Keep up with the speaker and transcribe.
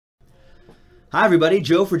Hi everybody,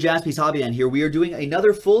 Joe for Jaspys Hobbyland here. We are doing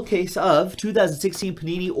another full case of 2016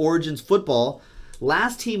 Panini Origins Football.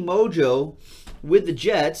 Last team mojo with the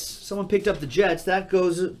Jets. Someone picked up the Jets. That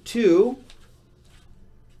goes to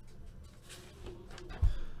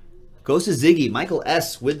Ziggy, Michael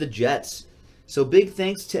S. with the Jets. So big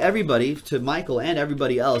thanks to everybody, to Michael and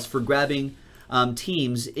everybody else for grabbing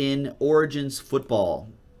teams in Origins Football.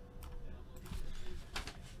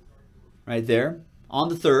 Right there. On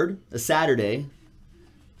the 3rd, a Saturday,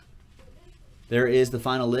 there is the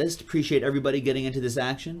final list. Appreciate everybody getting into this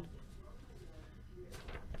action.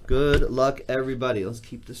 Good luck, everybody. Let's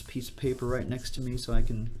keep this piece of paper right next to me so I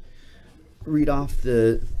can read off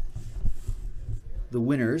the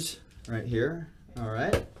winners right here. All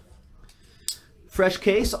right. Fresh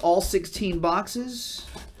case, all 16 boxes.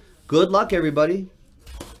 Good luck, everybody.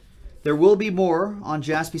 There will be more on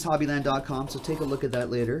JaspysHobbyland.com, so take a look at that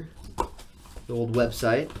later. The old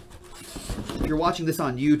website. If you're watching this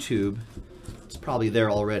on YouTube, it's probably there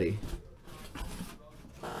already.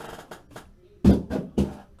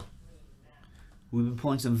 We've been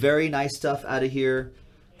pulling some very nice stuff out of here.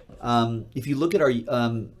 If you look at our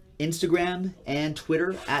Instagram and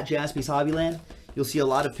Twitter at Jaspys Hobbyland, you'll see a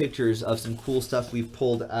lot of pictures of some cool stuff we've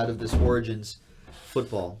pulled out of this Origins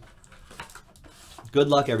Football. Good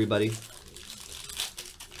luck, everybody.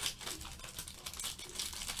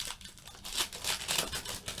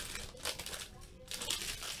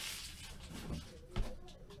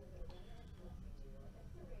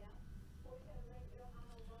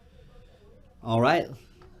 All right,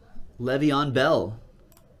 Le'Veon Bell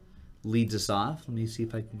leads us off. Let me see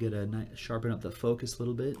if I can get sharpen up the focus a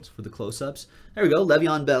little bit for the close-ups. There we go,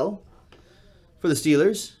 Le'Veon Bell for the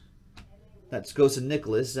Steelers. That goes to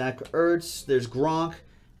Nicholas. Zach Ertz. There's Gronk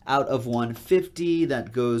out of 150.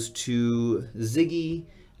 That goes to Ziggy.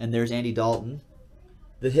 And there's Andy Dalton.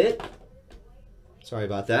 The hit. Sorry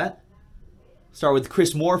about that. Start with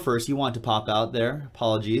Chris Moore first. He wanted to pop out there.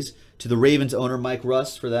 Apologies to the Ravens owner, Mike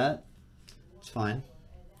Russ, for that. It's fine.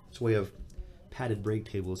 So we have padded break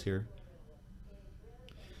tables here.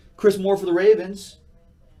 Chris Moore for the Ravens.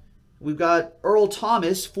 We've got Earl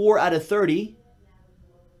Thomas, 4 out of 30.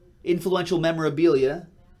 Influential memorabilia.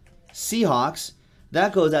 Seahawks.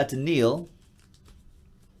 That goes out to Neil.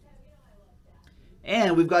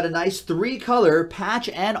 And we've got a nice 3-color patch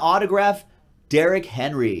and autograph, Derrick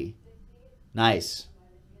Henry. Nice.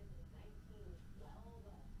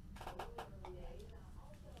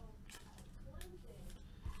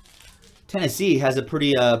 Tennessee has a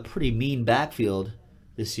pretty mean backfield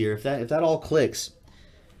this year. If that all clicks,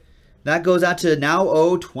 that goes out to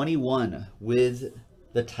now 021 with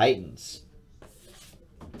the Titans.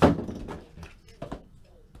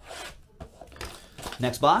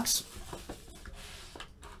 Next box.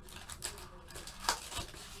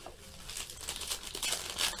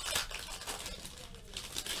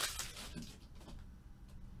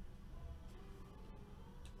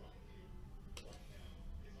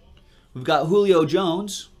 We've got Julio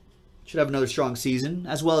Jones, should have another strong season,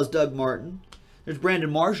 as well as Doug Martin. There's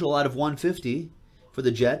Brandon Marshall out of 150 for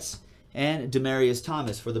the Jets, and Demaryius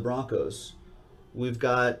Thomas for the Broncos. We've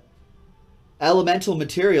got Elemental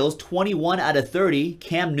Materials, 21 out of 30,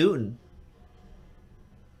 Cam Newton.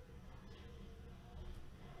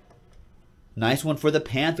 Nice one for the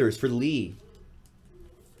Panthers, for Lee.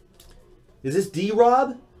 Is this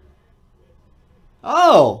D-Rob?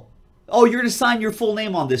 Oh, you're going to sign your full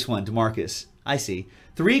name on this one, DeMarcus. I see.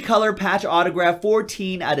 3-color patch autograph,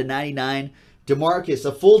 14 out of 99. DeMarcus,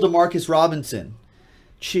 a full DeMarcus Robinson.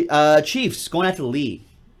 Chiefs going after Lee.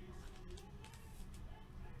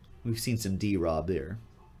 We've seen some D-Rob there.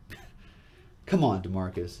 Come on,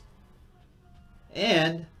 DeMarcus.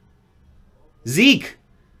 And Zeke.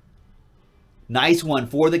 Nice one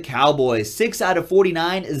for the Cowboys. 6 out of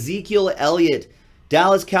 49, Ezekiel Elliott.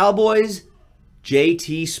 Dallas Cowboys,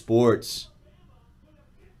 JT Sports.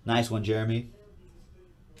 Nice one, Jeremy.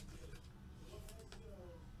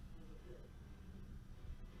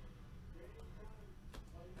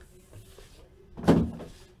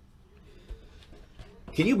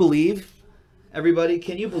 Can you believe, everybody,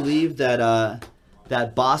 can you believe that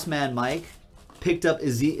that Bossman Mike picked up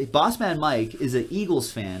Bossman Mike is an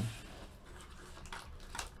Eagles fan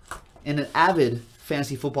and an avid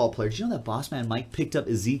fantasy football player. Did you know that Bossman Mike picked up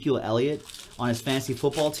Ezekiel Elliott on his fantasy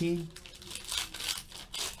football team?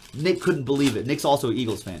 Nick couldn't believe it. Nick's also an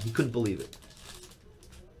Eagles fan. He couldn't believe it.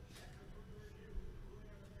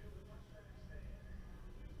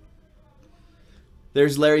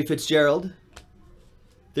 There's Larry Fitzgerald.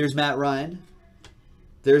 There's Matt Ryan.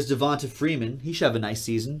 There's Devonta Freeman. He should have a nice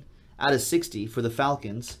season. Out of 60 for the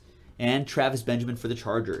Falcons. And Travis Benjamin for the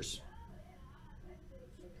Chargers.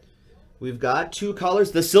 We've got 2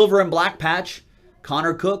 colors. The silver and black patch.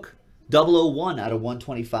 Connor Cook, 001 out of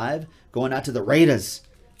 125. Going out to the Raiders.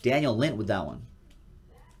 Daniel Lint with that one.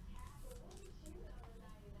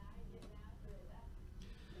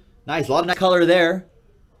 Nice. A lot of nice color there.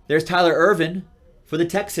 There's Tyler Irvin for the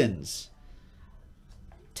Texans.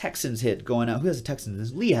 Texans hit going out. Who has the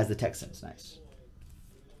Texans? Lee has the Texans. Nice.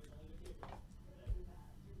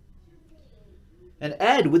 And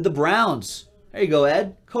Ed with the Browns. There you go,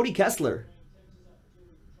 Ed. Cody Kessler.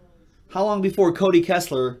 How long before Cody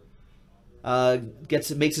Kessler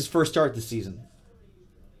makes his first start this season?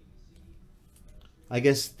 I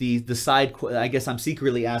guess I guess I'm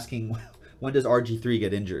secretly asking, when does RG3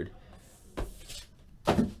 get injured?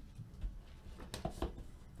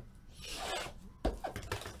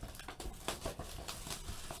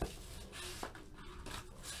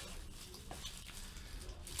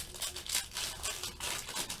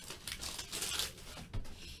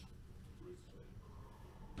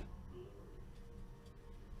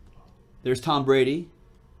 There's Tom Brady.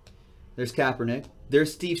 There's Kaepernick.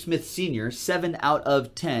 There's Steve Smith Sr., 7 out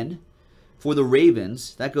of 10 for the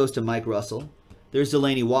Ravens. That goes to Mike Russell. There's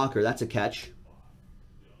Delaney Walker. That's a catch.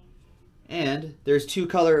 And there's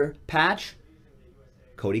 2-color patch.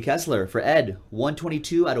 Cody Kessler for Ed.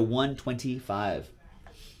 122 out of 125.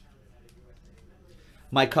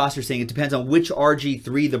 Mike Coster saying it depends on which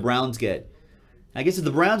RG3 the Browns get. I guess if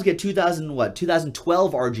the Browns get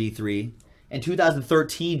 2012 RG3 and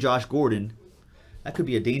 2013 Josh Gordon, that could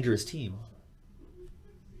be a dangerous team.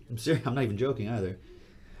 I'm serious. I'm not even joking either.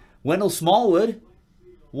 Wendell Smallwood,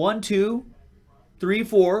 1, 2, 3,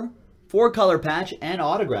 4, 4-color patch and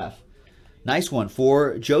autograph. Nice one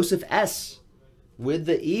for Joseph S. with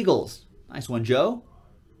the Eagles. Nice one, Joe.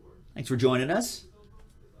 Thanks for joining us.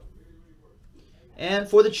 And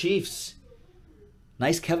for the Chiefs,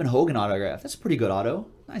 nice Kevin Hogan autograph. That's a pretty good auto.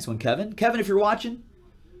 Nice one, Kevin. Kevin, if you're watching,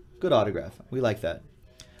 good autograph. We like that.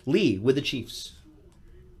 Lee with the Chiefs.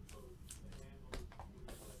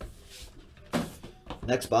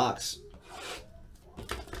 Next box.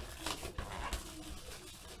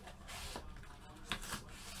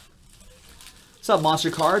 What's up, Monster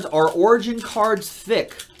Cards? Are Origin cards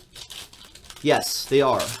thick? Yes, they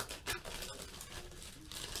are.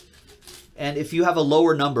 And if you have a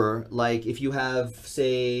lower number, like if you have,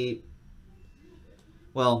 say,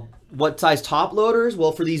 well, what size top loaders?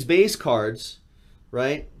 Well, for these base cards,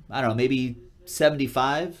 right? I don't know, maybe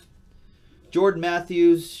 75. Jordan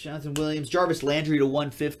Matthews, Jonathan Williams, Jarvis Landry to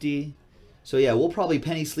 150. So yeah, we'll probably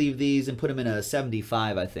penny sleeve these and put them in a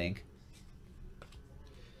 75, I think.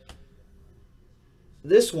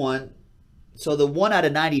 This one, so the 1 out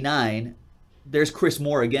of 99, there's Chris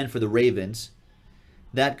Moore again for the Ravens.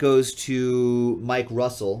 That goes to Mike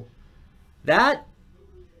Russell. That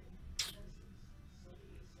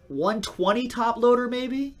 120 top loader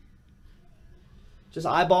maybe? Just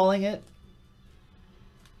eyeballing it.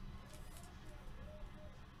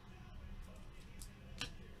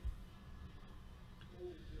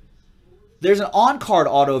 There's an on-card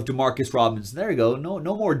auto of Demarcus Robinson. There you go. No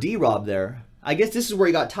more D-Rob there. I guess this is where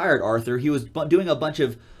he got tired, Arthur. He was doing a bunch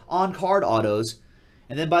of on-card autos,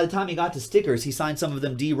 and then by the time he got to stickers, he signed some of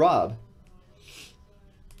them D-Rob.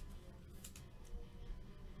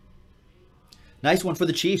 Nice one for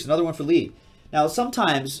the Chiefs. Another one for Lee. Now,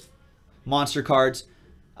 sometimes, Monster Cards,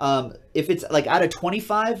 if it's like out of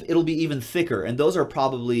 25, it'll be even thicker, and those are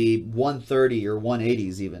probably 130 or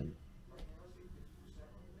 180s even.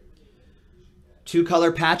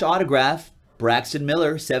 2-color patch autograph. Braxton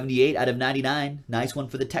Miller, 78 out of 99. Nice one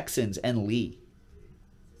for the Texans and Lee.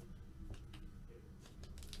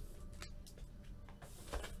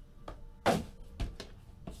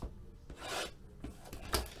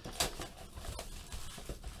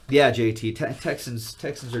 Yeah, JT.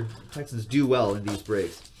 Texans do well in these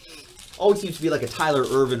breaks. Always seems to be like a Tyler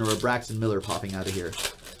Irvin or a Braxton Miller popping out of here.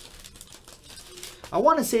 I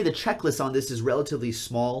want to say the checklist on this is relatively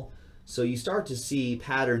small, so you start to see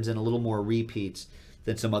patterns and a little more repeats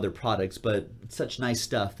than some other products, but it's such nice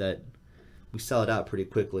stuff that we sell it out pretty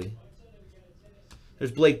quickly.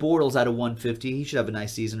 There's Blake Bortles out of 150. He should have a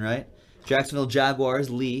nice season, right? Jacksonville Jaguars,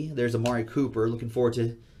 Lee. There's Amari Cooper. Looking forward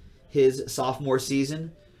to his sophomore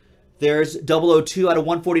season. There's 002 out of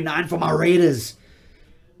 149 from our Raiders.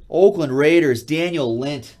 Oakland Raiders, Daniel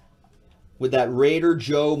Lint with that Raider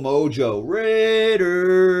Joe mojo.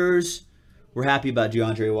 Raiders. We're happy about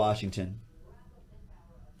DeAndre Washington.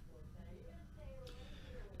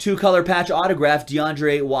 2-color patch autograph,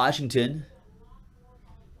 DeAndre Washington.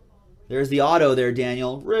 There's the auto there,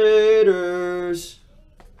 Daniel. Raiders.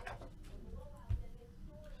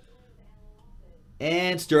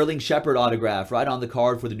 And Sterling Shepard autograph right on the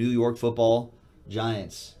card for the New York Football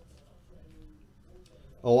Giants.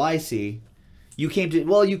 Oh, I see. You came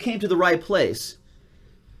to the right place.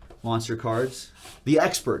 Monster cards. The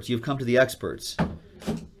experts. You've come to the experts.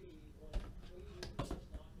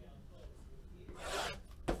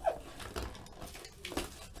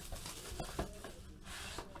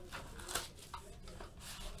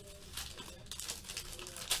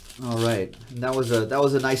 All right. And that was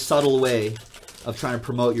a nice subtle way of trying to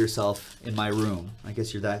promote yourself in my room. I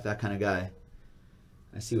guess you're that kind of guy.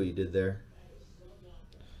 I see what you did there.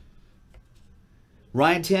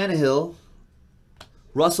 Ryan Tannehill,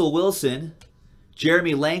 Russell Wilson,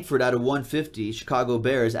 Jeremy Langford out of 150, Chicago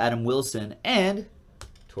Bears, Adam Wilson, and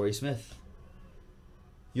Torrey Smith.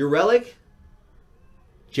 Your relic,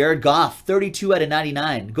 Jared Goff, 32 out of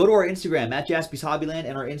 99. Go to our Instagram, at Jaspys Hobbyland,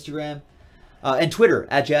 and our Instagram and Twitter,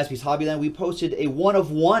 at Jaspys Hobbyland. We posted a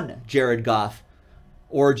 1-of-1 Jared Goff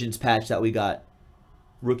Origins patch that we got.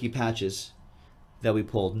 Rookie patches that we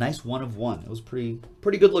pulled. Nice 1-of-1. It was pretty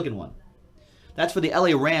good looking one. That's for the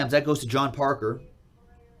LA Rams. That goes to John Parker.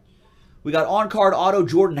 We got on-card auto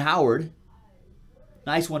Jordan Howard.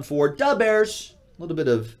 Nice one for the Bears. A little bit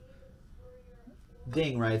of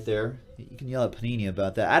ding right there. You can yell at Panini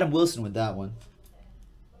about that. Adam Wilson with that one.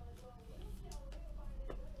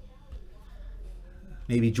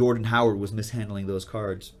 Maybe Jordan Howard was mishandling those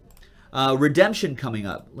cards. Redemption coming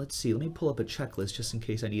up. Let's see. Let me pull up a checklist just in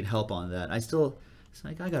case I need help on that. It's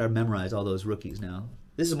like I got to memorize all those rookies now.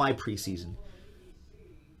 This is my preseason.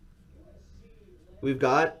 We've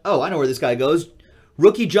got, oh, I know where this guy goes.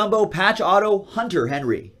 Rookie Jumbo Patch Auto Hunter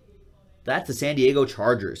Henry. That's the San Diego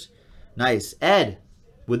Chargers. Nice. Ed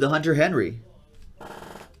with the Hunter Henry.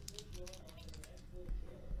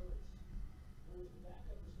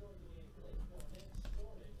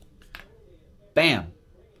 Bam.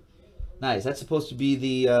 Nice. That's supposed to be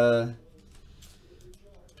the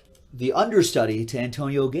understudy to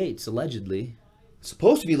Antonio Gates, allegedly. It's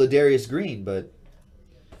supposed to be Ladarius Green, but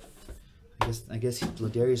I guess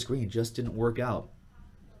Ladarius Green just didn't work out.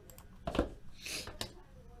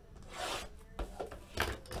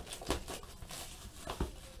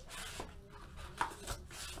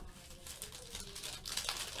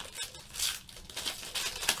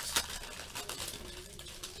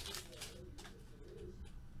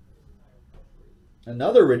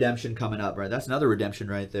 Another redemption coming up, right? That's another redemption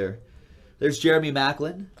right there. There's Jeremy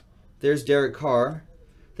Maclin. There's Derek Carr.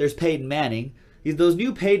 There's Peyton Manning. Those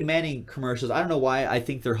new Peyton Manning commercials, I don't know why I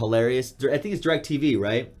think they're hilarious. I think it's DirecTV,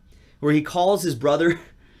 right? Where he calls his brother,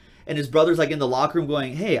 and his brother's like in the locker room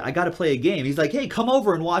going, hey, I got to play a game. He's like, hey, come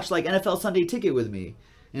over and watch like NFL Sunday Ticket with me.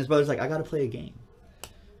 And his brother's like, I got to play a game.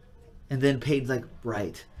 And then Peyton's like,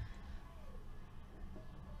 right.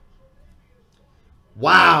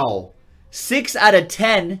 Wow. 6 out of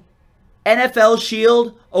 10. NFL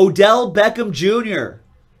Shield, Odell Beckham Jr.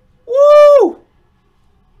 Woo!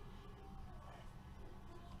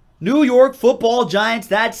 New York Football Giants,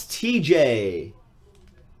 that's TJ.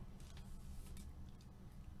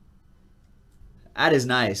 That is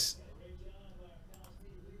nice.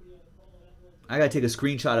 I got to take a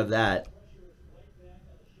screenshot of that.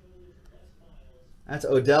 That's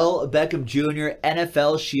Odell Beckham Jr.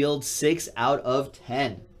 NFL Shield, 6 out of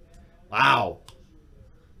 10. Wow.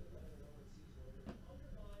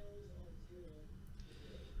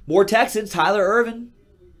 More Texans, Tyler Ervin.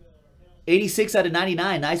 86 out of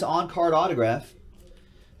 99. Nice on-card autograph.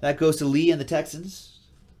 That goes to Lee and the Texans.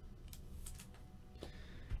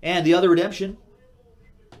 And the other redemption.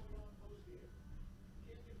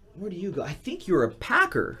 Where do you go? I think you're a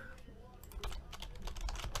Packer.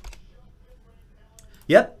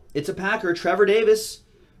 Yep, it's a Packer. Trevor Davis.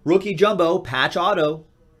 Rookie Jumbo. Patch Auto.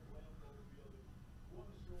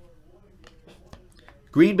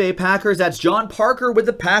 Green Bay Packers. That's John Parker with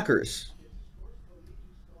the Packers.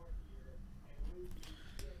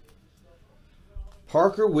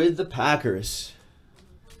 Parker with the Packers.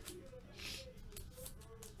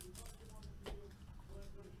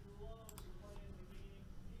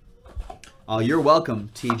 Oh, you're welcome,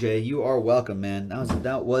 TJ. You are welcome, man.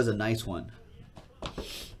 That was a nice one.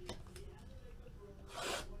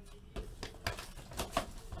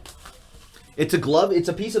 It's a glove. It's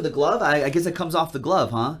a piece of the glove. I guess it comes off the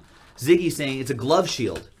glove, huh? Ziggy saying it's a glove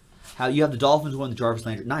shield. How you have the Dolphins one, the Jarvis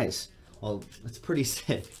Landry. Nice. Well, that's pretty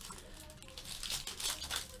sick.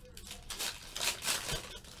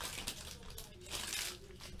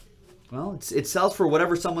 Well, it sells for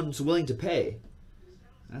whatever someone's willing to pay.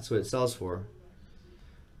 That's what it sells for.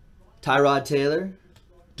 Tyrod Taylor,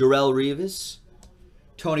 Darrelle Revis,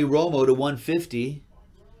 Tony Romo to 150.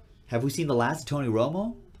 Have we seen the last of Tony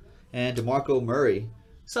Romo? And DeMarco Murray.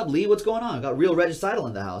 What's up, Lee? What's going on? Got real regicidal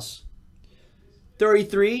in the house.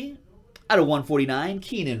 33 out of 149.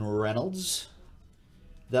 Keenan Reynolds.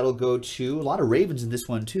 That'll go to a lot of Ravens in this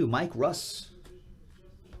one, too. Mike Russ.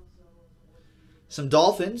 Some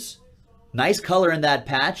Dolphins. Nice color in that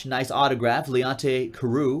patch. Nice autograph. Leonte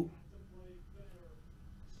Carew.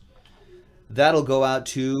 That'll go out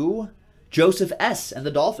to Joseph S. and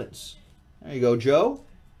the Dolphins. There you go, Joe.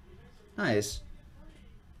 Nice.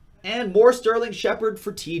 And more Sterling Shepard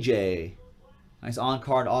for TJ. Nice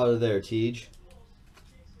on-card auto there, Tej.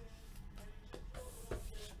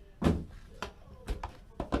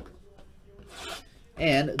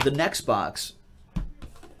 And the next box.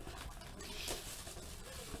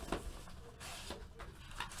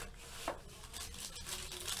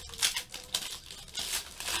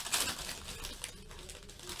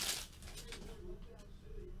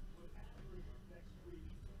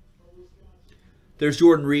 There's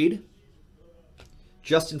Jordan Reed.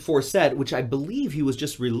 Justin Forsett, which I believe he was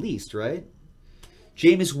just released, right?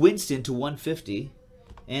 Jameis Winston to 150.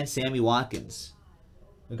 And Sammy Watkins.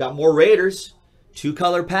 We've got more Raiders.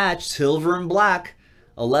 2-color patch, silver and black.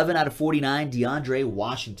 11 out of 49, DeAndre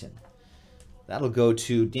Washington. That'll go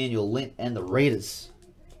to Daniel Lint and the Raiders.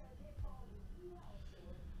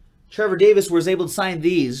 Trevor Davis was able to sign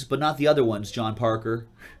these, but not the other ones, John Parker.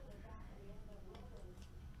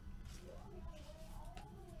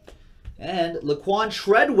 And Laquan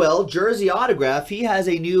Treadwell, jersey autograph. He has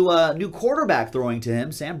a new quarterback throwing to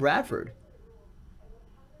him, Sam Bradford.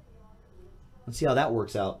 Let's see how that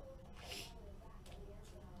works out.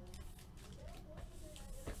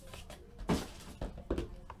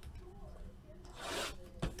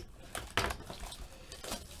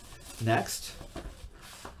 Next.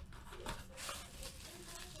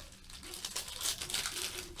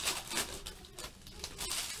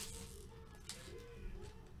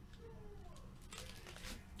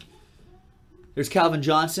 There's Calvin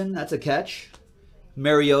Johnson. That's a catch.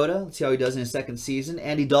 Mariota. Let's see how he does in his second season.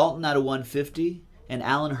 Andy Dalton out of 150. And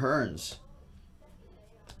Alan Hearns.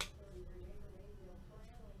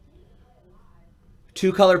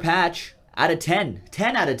 2-color patch out of 10.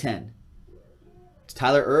 10 out of 10. It's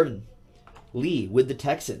Tyler Ervin. Lee with the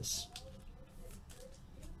Texans.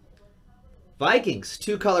 Vikings.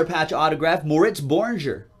 2-color patch autograph. Moritz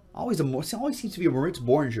Borger. Always seems to be a Moritz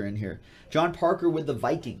Borger in here. John Parker with the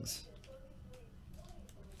Vikings.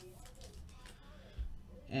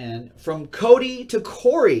 And from Cody to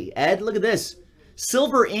Corey. Ed, look at this.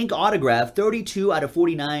 Silver ink autograph. 32 out of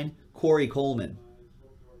 49. Corey Coleman.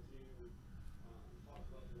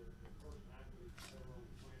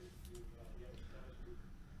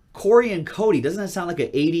 Corey and Cody. Doesn't that sound like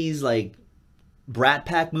an 80s like Brat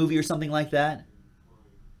Pack movie or something like that?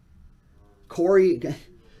 Cody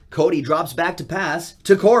drops back to pass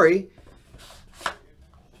to Corey.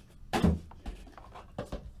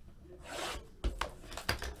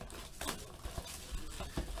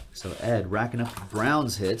 So Ed racking up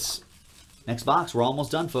Browns hits. Next box. We're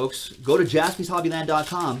almost done, folks. Go to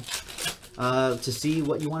JaspysHobbyland.com to see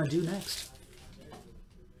what you want to do next.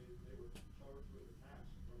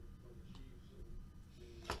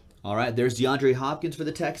 All right, there's DeAndre Hopkins for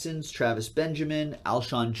the Texans, Travis Benjamin,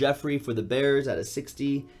 Alshon Jeffrey for the Bears at a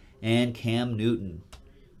 60, and Cam Newton.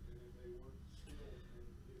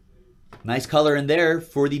 Nice color in there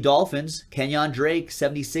for the Dolphins. Kenyon Drake,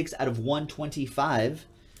 76 out of 125.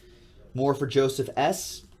 More for Joseph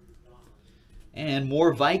S. And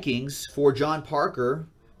more Vikings for John Parker,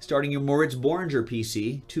 starting your Moritz Borger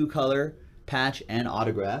PC, 2-color patch and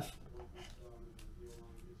autograph.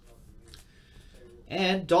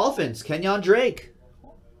 And Dolphins, Kenyon Drake.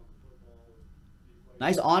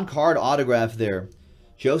 Nice on-card autograph there.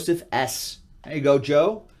 Joseph S. There you go,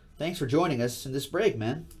 Joe. Thanks for joining us in this break,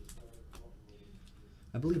 man.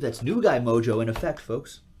 I believe that's new guy mojo in effect,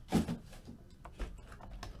 folks.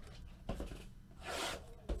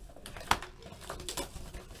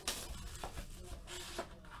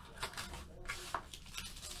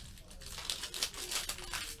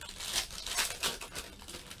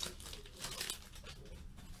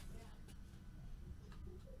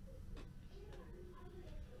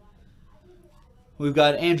 We've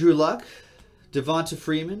got Andrew Luck, Devonta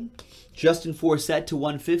Freeman, Justin Forsett to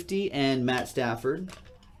 150, and Matt Stafford.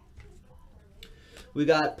 We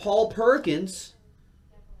got Paul Perkins,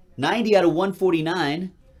 90 out of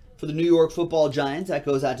 149 for the New York Football Giants. That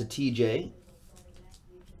goes out to TJ.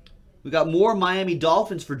 We got more Miami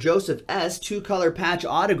Dolphins for Joseph S. 2-color patch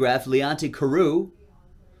autograph, Leonte Carew.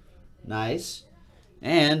 Nice.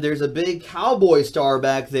 And there's a big Cowboy star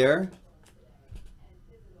back there.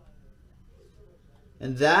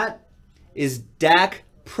 And that is Dak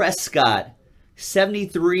Prescott,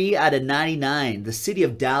 73 out of 99. The city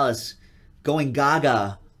of Dallas going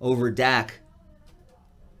gaga over Dak.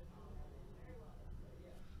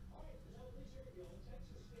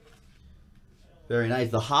 Very nice.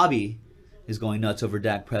 The hobby is going nuts over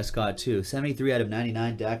Dak Prescott too. 73 out of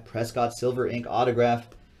 99. Dak Prescott silver ink autograph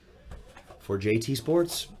for JT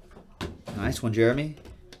Sports. Nice one, Jeremy.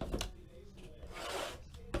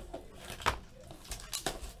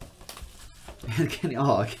 Kenny,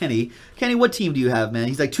 oh, Kenny, what team do you have, man?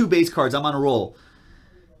 He's like 2 base cards. I'm on a roll.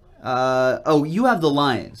 Oh, you have the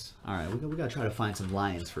Lions. All right, we gotta try to find some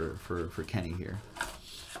Lions for Kenny here.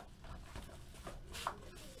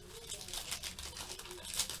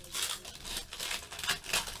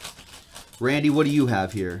 Randy, what do you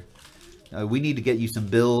have here? We need to get you some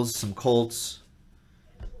Bills, some Colts.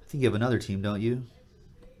 I think you have another team, don't you?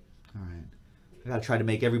 All right. I got to try to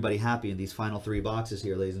make everybody happy in these final 3 boxes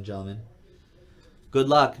here, ladies and gentlemen. Good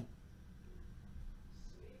luck.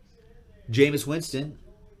 Jameis Winston.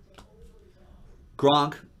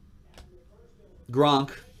 Gronk.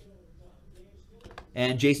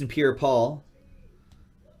 And Jason Pierre-Paul.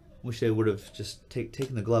 Wish they would have just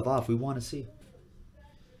taken the glove off. We want to see.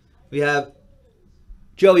 We have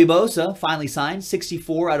Joey Bosa, finally signed,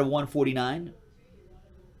 64 out of 149.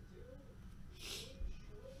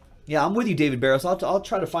 Yeah, I'm with you, David Barros. I'll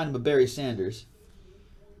try to find him a Barry Sanders.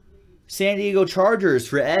 San Diego Chargers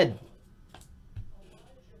for Ed.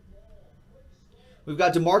 We've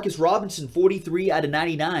got DeMarcus Robinson, 43 out of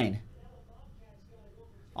 99.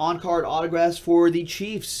 On-card autographs for the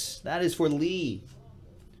Chiefs. That is for Lee.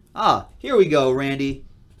 Ah, here we go, Randy.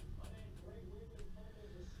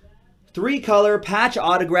 3-color patch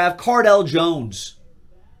autograph, Cardell Jones.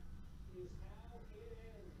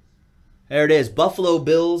 There it is, Buffalo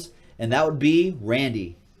Bills, and that would be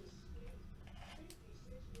Randy.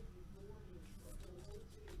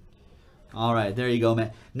 All right, there you go,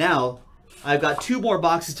 man. Now, I've got 2 more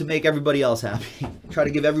boxes to make everybody else happy. Try to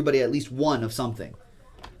give everybody at least one of something.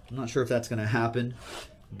 I'm not sure if that's going to happen,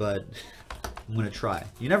 but I'm going to try.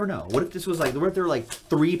 You never know. What if this was like, what if there were like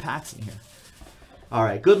 3 packs in here? All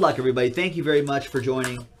right, good luck, everybody. Thank you very much for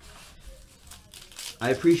joining.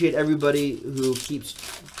 I appreciate everybody who keep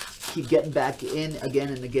getting back in again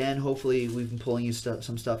and again. Hopefully, we've been pulling you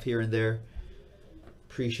some stuff here and there.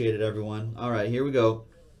 Appreciate it, everyone. All right, here we go.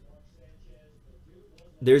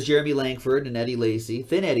 There's Jeremy Langford and Eddie Lacy.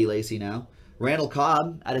 Thin Eddie Lacy now. Randall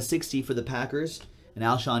Cobb out of 60 for the Packers. And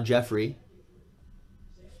Alshon Jeffrey.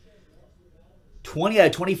 20 out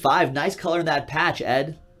of 25. Nice color in that patch,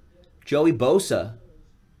 Ed. Joey Bosa.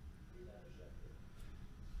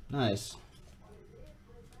 Nice.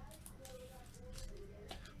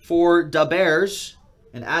 For the Bears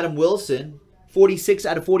and Adam Wilson, 46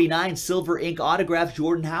 out of 49, silver ink autograph,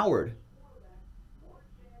 Jordan Howard.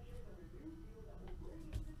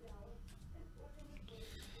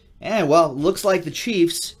 And, well, looks like the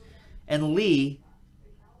Chiefs and Lee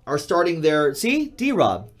are starting their, see,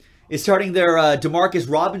 D-Rob is starting their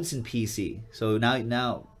DeMarcus Robinson PC. So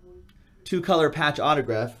now 2-color patch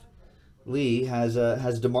autograph. Lee has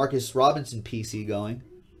DeMarcus Robinson PC going.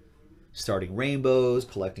 Starting rainbows,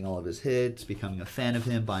 collecting all of his hits, becoming a fan of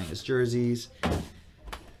him, buying his jerseys.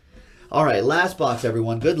 All right, last box,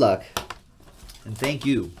 everyone. Good luck. And thank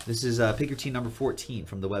you. This is pick your team number 14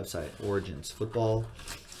 from the website, Origins Football,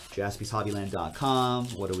 JaspysHobbyland.com.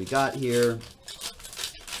 What do we got here?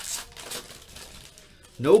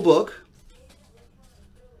 No book.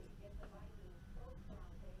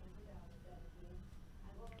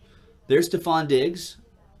 There's Stephon Diggs,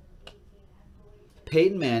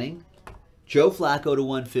 Peyton Manning, Joe Flacco to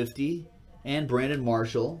 150, and Brandon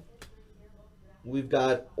Marshall. We've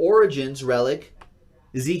got Origins relic,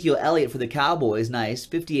 Ezekiel Elliott for the Cowboys. Nice.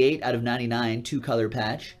 58 out of 99, 2-color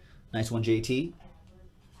patch. Nice one, JT.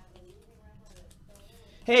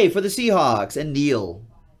 Hey, for the Seahawks and Neil.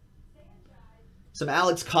 Some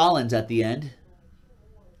Alex Collins at the end. A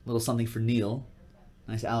little something for Neil.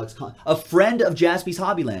 Nice Alex Collins. A friend of Jaspys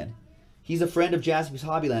Hobbyland. He's a friend of Jaspys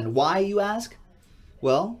Hobbyland. Why, you ask?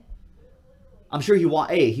 Well, I'm sure he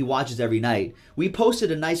watches every night. We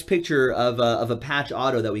posted a nice picture of a patch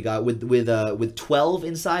auto that we got with 12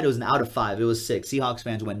 inside. It was an out of 5. It was 6. Seahawks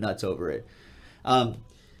fans went nuts over it. And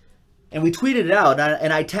we tweeted it out,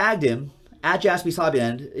 and I tagged him. At Jaspys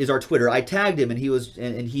Hobbyland is our Twitter. I tagged him, and he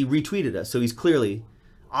retweeted us. So he's clearly,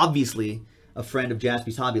 obviously, a friend of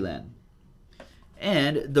Jaspys Hobbyland.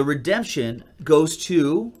 And the redemption goes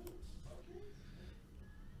to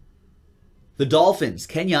the Dolphins.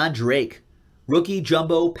 Kenyon Drake. Rookie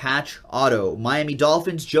Jumbo Patch Auto. Miami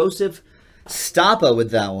Dolphins. Joseph Stappa with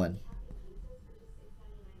that one.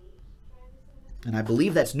 And I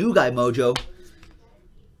believe that's New Guy Mojo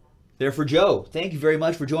there for Joe. Thank you very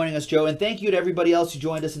much for joining us, Joe. And thank you to everybody else who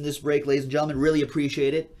joined us in this break, ladies and gentlemen. Really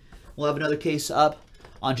appreciate it. We'll have another case up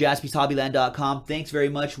on JaspysHobbyland.com. Thanks very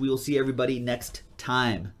much. We will see everybody next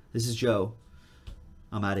time. This is Joe.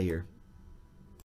 I'm out of here.